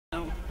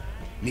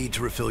Need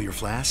to refill your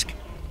flask?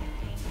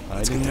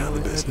 I didn't know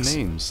they had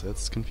names.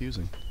 That's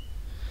confusing.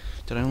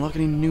 Did I unlock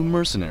any new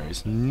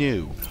mercenaries?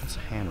 No. That's a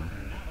hammer.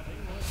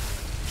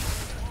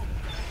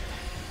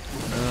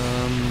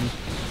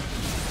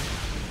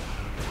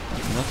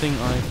 Nothing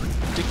I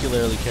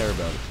particularly care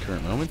about at the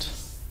current moment.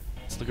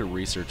 Let's look at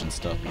research and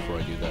stuff before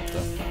I do that,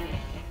 though.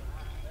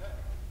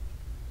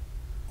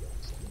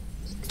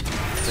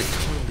 It's like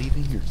you're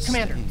leaving your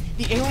Commander,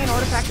 the alien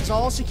artifact is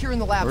all secure in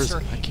the lab,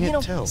 sir. I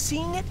can't tell.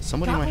 Seeing it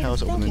Somebody in got my me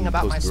house opened thinking and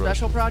about closed my the garage.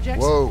 special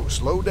projects. Whoa,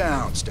 slow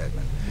down,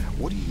 Stedman.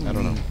 What do you I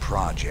don't mean know.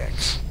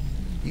 projects?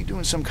 You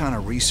doing some kind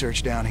of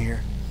research down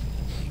here?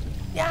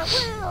 Yeah,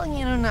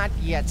 well, not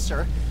yet,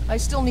 sir. I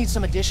still need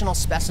some additional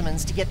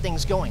specimens to get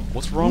things going.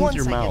 What's wrong with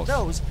your mouth? Once I get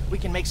those, we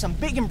can make some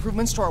big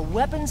improvements to our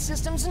weapon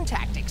systems and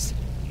tactics.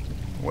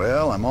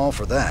 Well, I'm all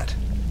for that.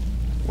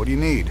 What do you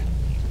need?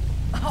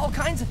 All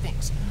kinds of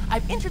things.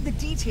 I've entered the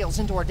details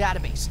into our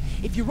database.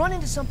 If you run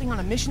into something on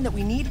a mission that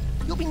we need,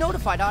 you'll be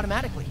notified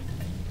automatically.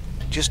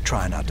 Just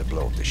try not to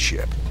blow up the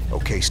ship.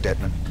 Okay,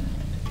 Stedman?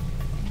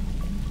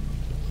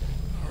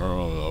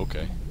 Oh,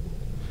 okay.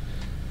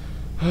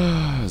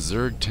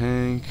 Zerg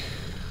tank.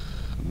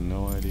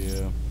 No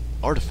idea.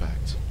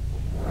 Artifact.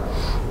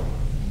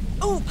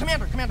 Oh,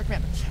 Commander.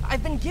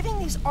 I've been giving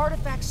these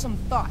artifacts some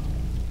thought.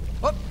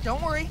 Oh,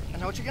 don't worry. I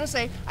know what you're gonna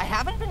say. I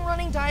haven't been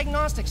running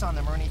diagnostics on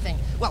them or anything.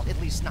 Well, at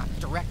least not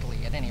directly,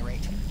 at any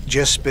rate.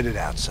 Just spit it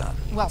out, son.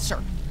 Well,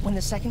 sir, when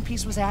the second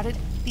piece was added,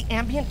 the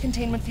ambient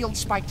containment field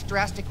spiked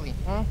drastically.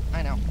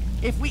 I know.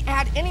 If we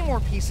add any more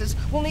pieces,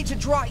 we'll need to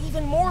draw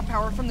even more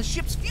power from the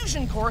ship's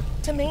fusion core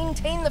to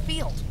maintain the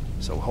field.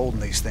 So holding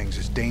these things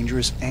is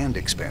dangerous and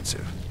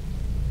expensive.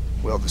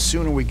 Well, the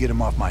sooner we get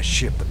him off my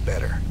ship, the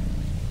better.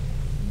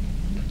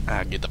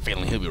 I get the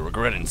feeling he'll be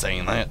regretting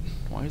saying that.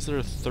 Why is there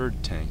a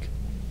third tank?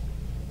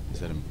 Is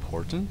that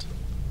important?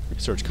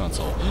 Research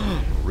console.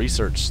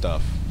 Research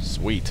stuff.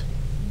 Sweet.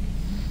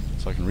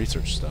 So I can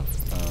research stuff.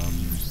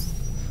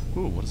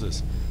 Ooh, what is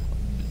this?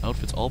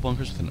 Outfits all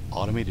bunkers with an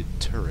automated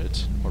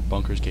turret, or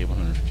bunkers gave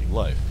 150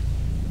 life.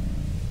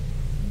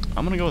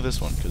 I'm gonna go with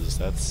this one, because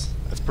that's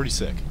pretty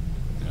sick.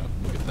 Yeah,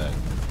 look at that.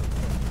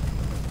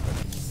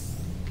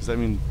 Because that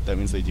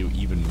means they do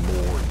even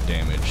more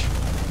damage.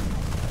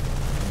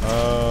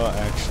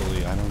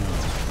 Actually, I don't know.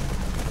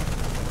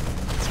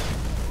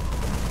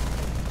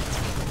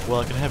 Well,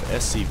 I can have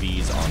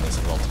SCVs on this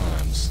at all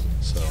times,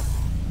 so...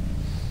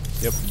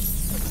 Yep.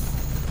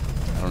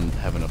 I don't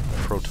have enough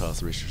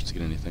Protoss research to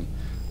get anything.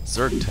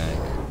 Zerg tank,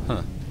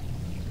 huh.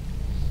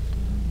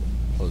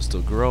 Oh, it's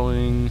still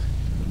growing.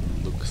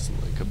 Looks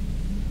like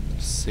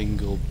a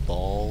single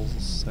ball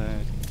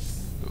sack.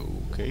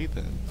 Okay,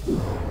 then.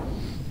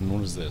 And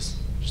what is this?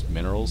 Just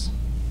minerals?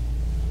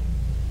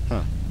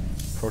 Huh.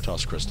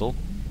 Protoss crystal.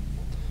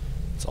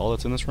 That's all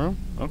that's in this room?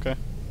 Okay.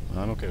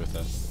 I'm okay with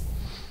that.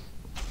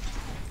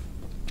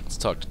 Let's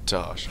talk to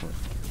Tosh.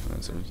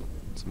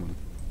 Someone.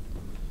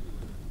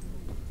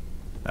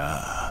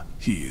 Ah,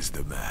 he is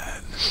the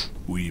man.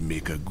 We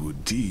make a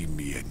good team,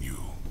 me and you.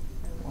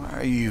 Why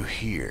are you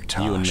here,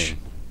 Tosh? You and me.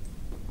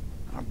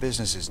 Our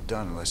business is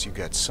done unless you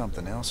got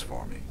something else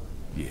for me.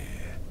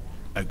 Yeah,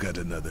 I got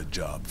another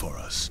job for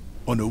us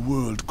on a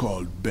world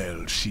called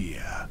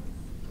Belshia.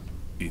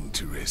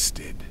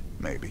 Interested?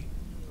 Maybe.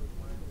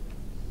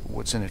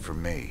 What's in it for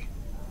me?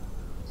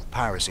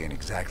 Piracy ain't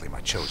exactly my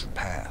chosen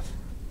path.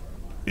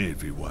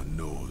 Everyone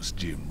knows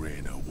Jim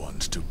Raynor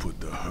wants to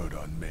put the hurt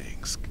on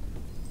Mengsk.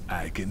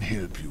 I can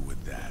help you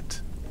with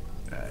that.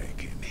 I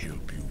can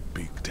help you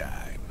big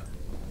time.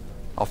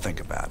 I'll think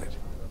about it.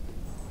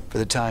 For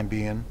the time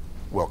being,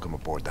 welcome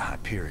aboard the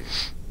Hyperion.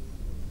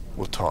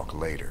 We'll talk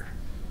later.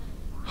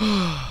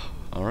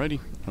 Alrighty,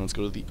 now let's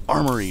go to the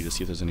armory to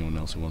see if there's anyone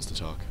else who wants to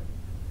talk.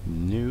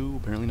 No,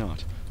 apparently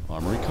not.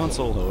 Armory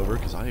console, however,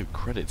 because I have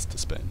credits to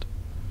spend.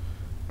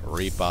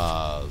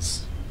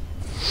 Reapers.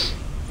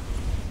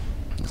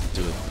 Let's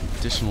do an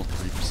additional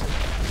 3%.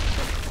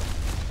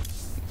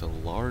 With a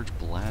large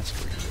blast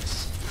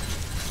radius.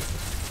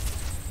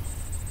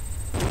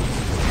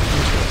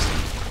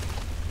 Interesting.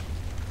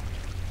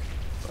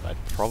 But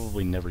I'd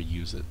probably never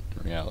use it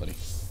in reality.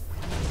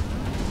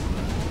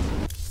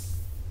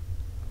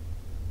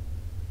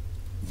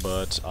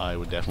 But I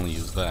would definitely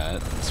use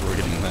that, so we're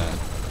getting that.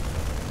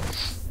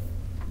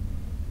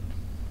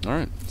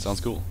 Alright,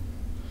 sounds cool.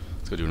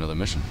 Let's go do another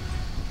mission.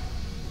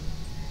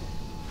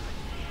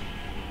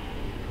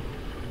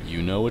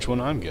 You know which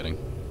one I'm getting.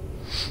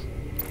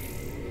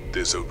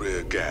 There's a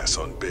rare gas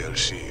on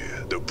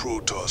Belshir, the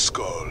Protoss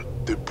skull,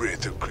 the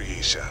breath of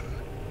creation.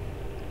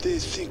 They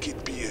think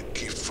it be a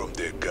gift from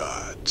their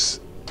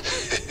gods.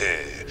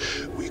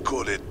 We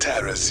call it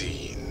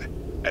Terrazine,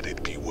 and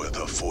it'd be worth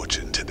a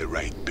fortune to the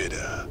right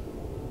bidder.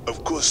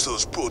 Of course,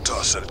 those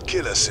Protoss will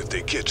kill us if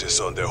they catch us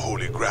on their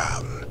holy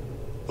ground.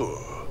 Or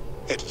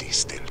at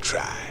least they'll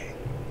try.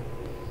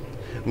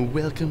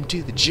 Welcome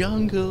to the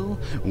jungle.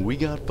 We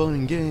got fun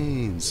and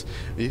games.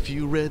 If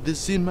you read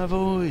this in my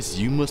voice,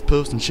 you must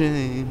post in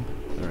shame.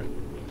 Alright.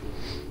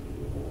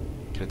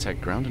 Can attack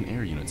ground and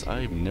air units.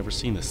 I've never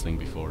seen this thing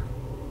before.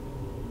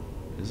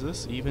 Is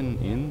this even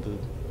in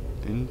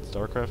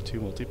StarCraft 2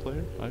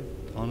 multiplayer? I've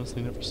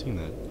honestly never seen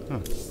that. Huh.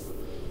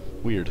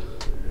 Weird.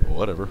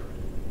 Whatever.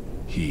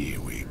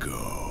 Here we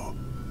go.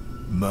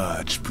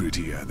 Much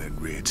prettier than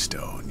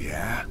Redstone,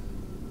 yeah?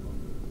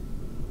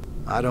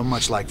 I don't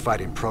much like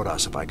fighting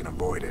Protoss if I can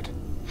avoid it.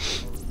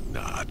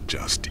 Not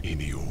just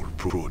any old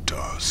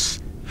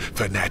Protoss.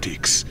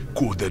 Fanatics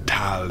called the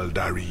Tal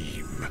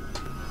Darim.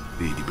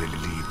 They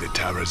believe the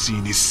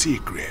Terrazine is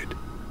sacred.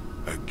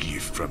 A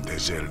gift from the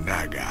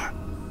Zelnaga.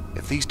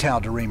 If these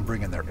Tal'Darim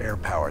bring in their air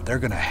power, they're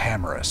gonna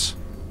hammer us.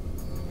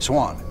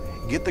 Swan,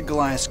 get the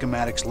Goliath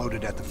schematics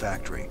loaded at the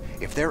factory.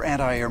 If their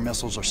anti-air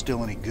missiles are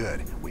still any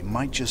good, we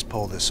might just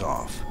pull this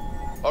off.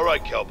 All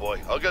right, cowboy.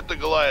 I'll get the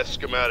Goliath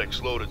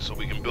schematics loaded so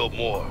we can build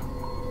more.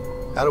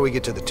 How do we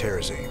get to the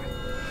Terrazine?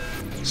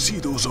 See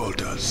those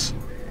altars?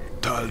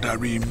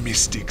 Tal'Darim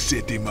mystics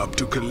set him up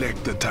to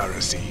collect the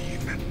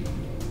Terrazine.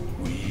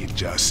 We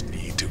just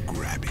need to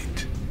grab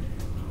it.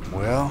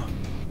 Well,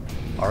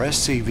 our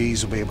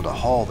SCVs will be able to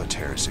haul the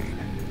Terrazine.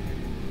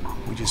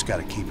 We just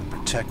gotta keep it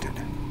protected.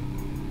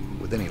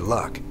 With any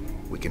luck,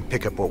 we can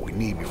pick up what we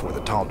need before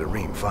the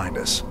Tal'Darim find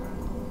us.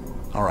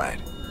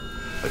 Alright,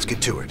 let's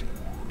get to it.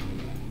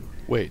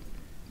 Wait,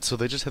 so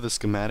they just have the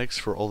schematics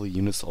for all the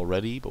units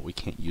already, but we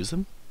can't use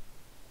them?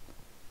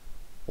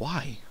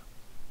 Why?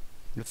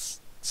 That's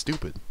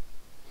stupid.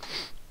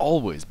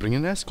 Always bring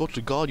an escort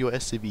to guard your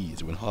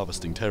SCVs when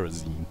harvesting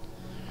Terrazine.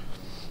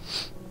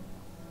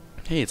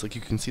 Hey, it's like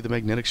you can see the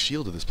magnetic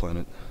shield of this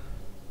planet.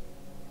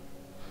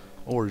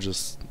 Or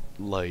just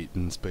light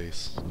in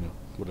space, you know,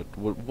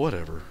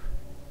 whatever.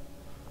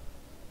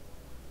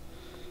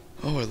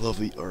 Oh, I love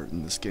the art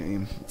in this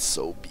game. It's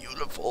so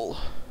beautiful.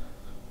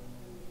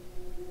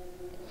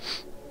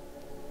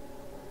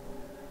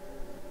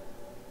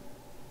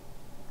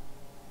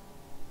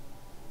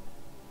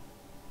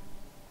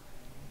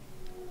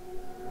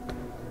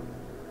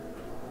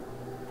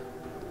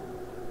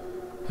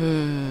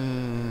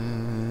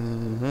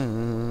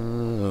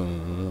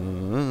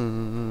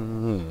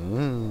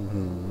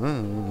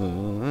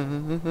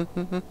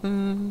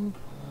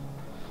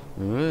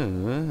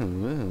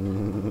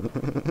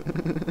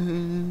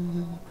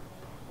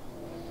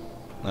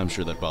 I'm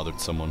sure that bothered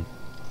someone.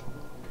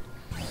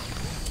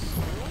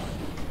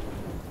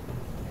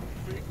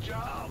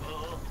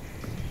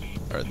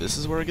 Alright, this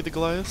is where I get the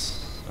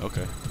Goliaths?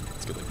 Okay,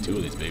 let's get like 2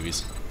 of these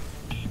babies.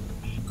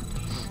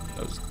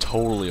 That was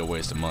totally a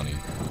waste of money,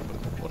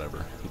 but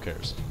whatever, who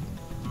cares?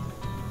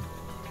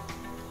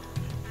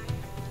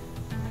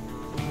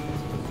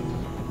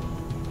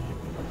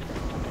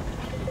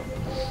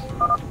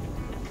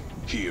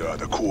 Here are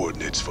the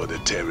coordinates for the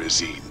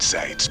Terrazine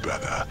sites,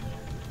 brother.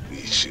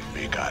 These should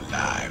make our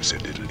lives a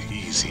little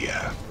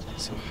easier.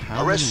 So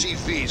Our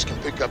SCVs can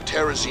pick up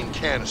Terrazine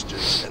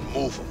canisters and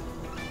move them.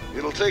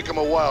 It'll take them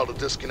a while to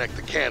disconnect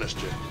the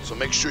canister, so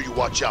make sure you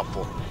watch out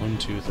for them. 1,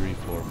 2, 3,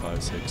 4,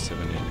 5, 6,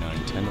 7, 8,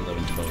 9, 10,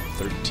 11, 12,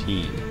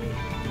 13.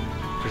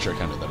 Pretty sure I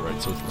counted that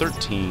right. So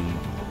 13.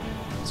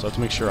 So I have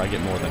to make sure I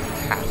get more than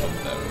half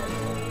of them.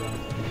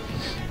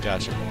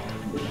 Gotcha.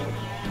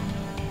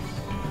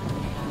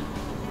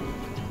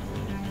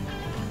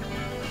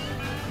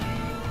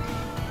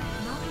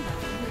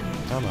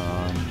 Come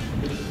on.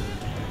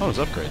 Oh,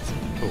 there's upgrades.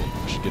 Cool.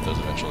 I should get those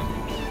eventually.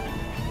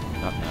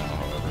 Not now,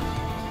 however.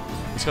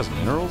 This guy's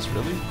minerals?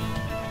 Really?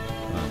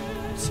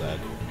 Oh, sad.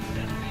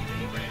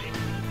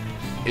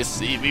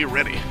 SCV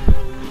ready.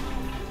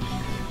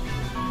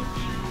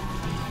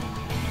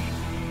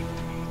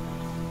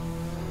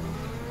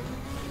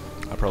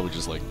 I probably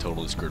just like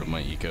totally screwed up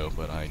my eco,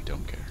 but I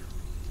don't care.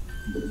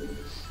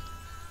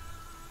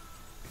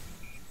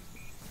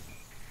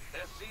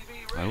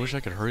 I wish I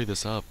could hurry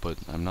this up, but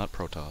I'm not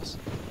Protoss.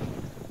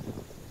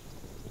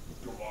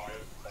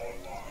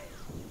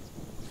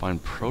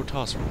 Find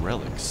Protoss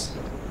relics.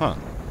 Huh.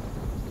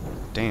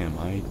 Damn,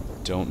 I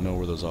don't know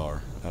where those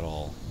are at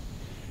all.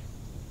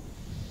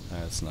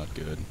 That's not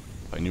good.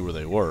 If I knew where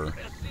they were,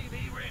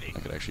 I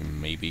could actually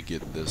maybe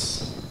get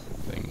this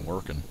thing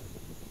working.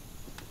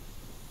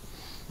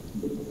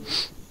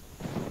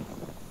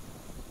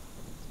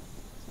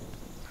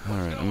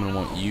 Alright, I'm gonna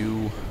want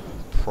you,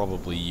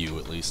 probably you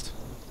at least.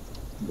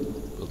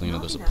 Building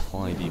another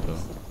supply depot.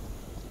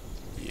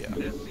 Yeah.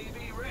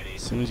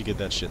 As soon as you get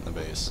that shit in the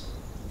base.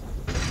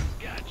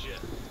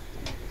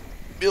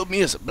 Build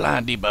me a supply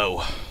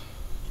depot.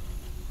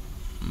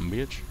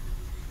 Bitch.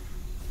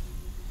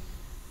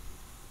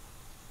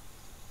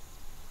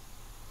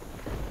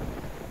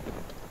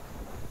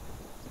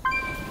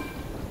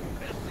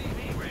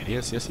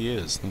 Yes, yes he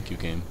is. Thank you,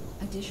 game.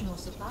 Additional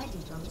supply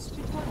depots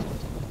required.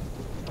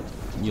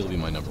 You'll be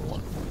my number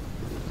 1.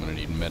 I'm gonna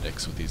need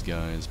medics with these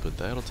guys, but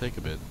that'll take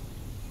a bit.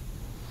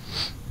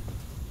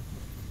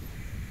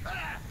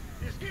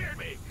 You scared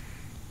me.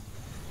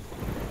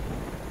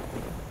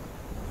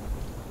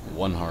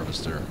 1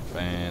 harvester.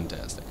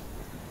 Fantastic.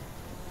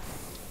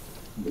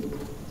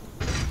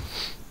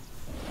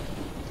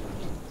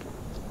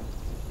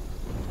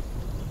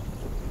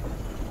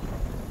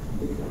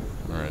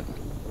 Alright.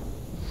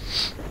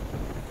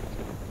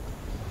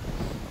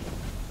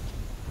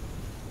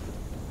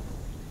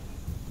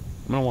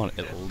 I'm gonna want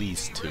at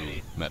least 2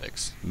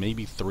 medics.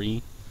 Maybe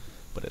 3,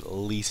 but at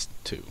least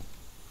 2.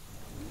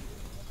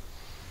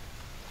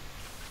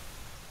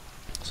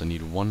 So I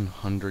need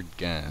 100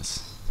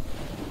 gas.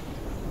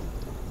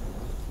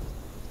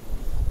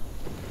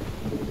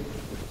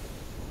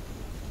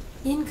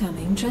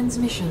 Incoming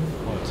transmission.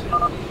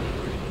 What?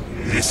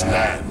 This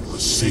land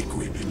was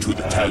sacred to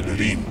the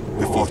Tal'Darim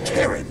before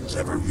Terrans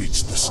ever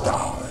reached the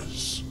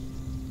stars.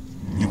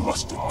 You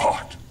must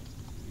depart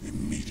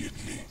immediately.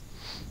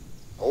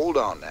 Hold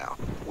on now.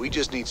 We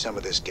just need some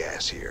of this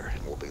gas here,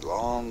 and we'll be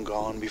long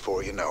gone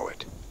before you know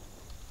it.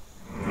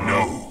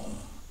 No.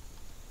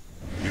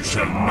 You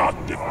shall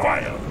not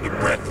defile the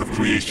breath of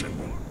creation.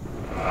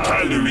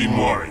 Tal'Darim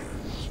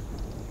warriors,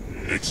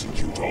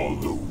 execute all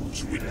those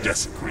who would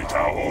desecrate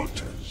our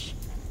altars.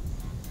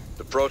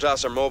 The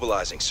Protoss are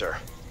mobilizing, sir.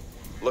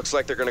 Looks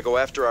like they're gonna go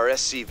after our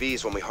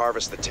SCVs when we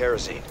harvest the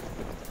Terrazine.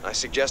 I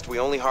suggest we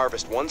only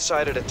harvest one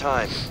side at a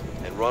time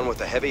and run with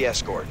a heavy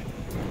escort.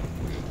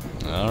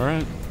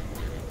 Alright.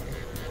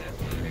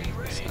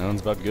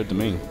 Sounds about good to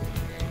me.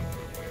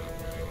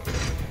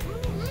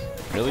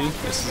 Really?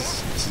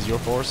 This is your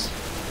force?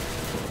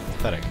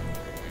 Pathetic.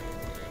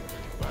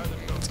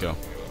 Let's go.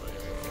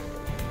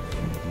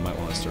 Might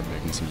want to start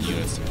making some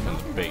units to defend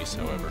the base,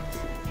 however.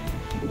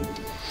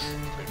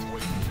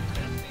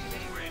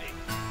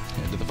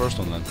 Yeah, do the first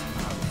one then.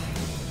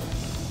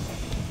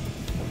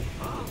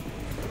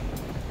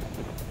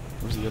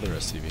 Where's the other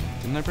SCV?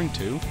 Didn't I bring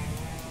 2?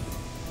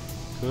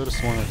 Could have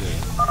sworn I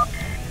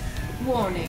did. Warning.